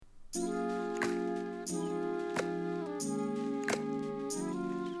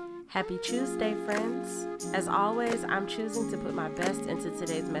Happy Tuesday, friends. As always, I'm choosing to put my best into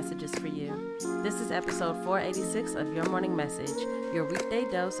today's messages for you. This is episode 486 of Your Morning Message, your weekday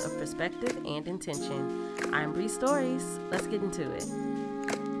dose of perspective and intention. I'm Bree Stories. Let's get into it.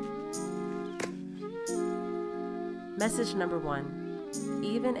 Message number 1.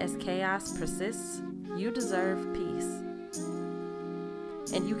 Even as chaos persists, you deserve peace.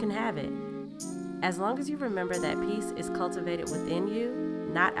 And you can have it. As long as you remember that peace is cultivated within you,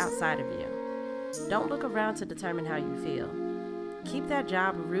 not outside of you. Don't look around to determine how you feel. Keep that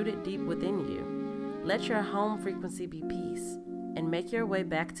job rooted deep within you. Let your home frequency be peace, and make your way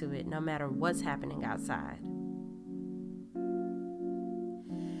back to it no matter what's happening outside.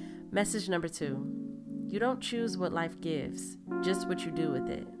 Message number 2. You don't choose what life gives, just what you do with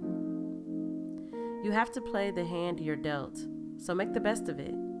it. You have to play the hand you're dealt, so make the best of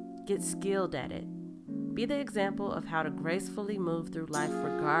it. Get skilled at it. Be the example of how to gracefully move through life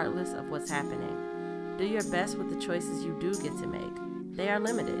regardless of what's happening. Do your best with the choices you do get to make. They are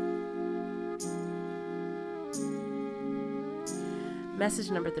limited.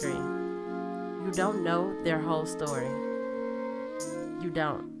 Message number 3. You don't know their whole story. You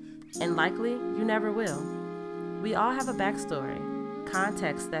don't. And likely, you never will. We all have a backstory,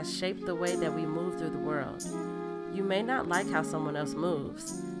 context that shaped the way that we move through the world. You may not like how someone else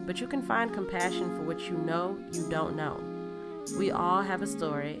moves, but you can find compassion for what you know you don't know. We all have a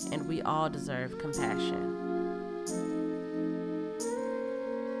story, and we all deserve compassion.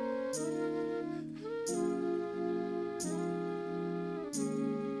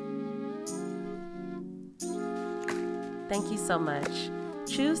 Thank you so much.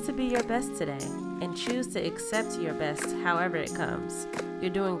 Choose to be your best today, and choose to accept your best however it comes.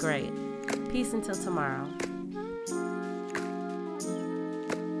 You're doing great. Peace until tomorrow.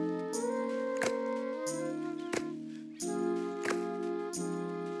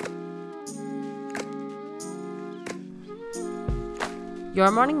 Your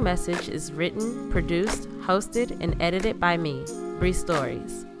Morning Message is written, produced, hosted, and edited by me, Bree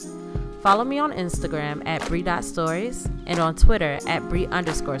Stories. Follow me on Instagram at Bree.stories and on Twitter at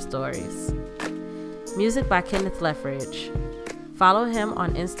Bree_stories. Music by Kenneth Leffridge. Follow him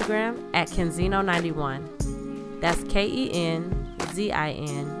on Instagram at Kenzino91. That's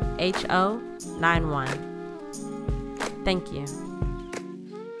KENZINHO91. Thank you.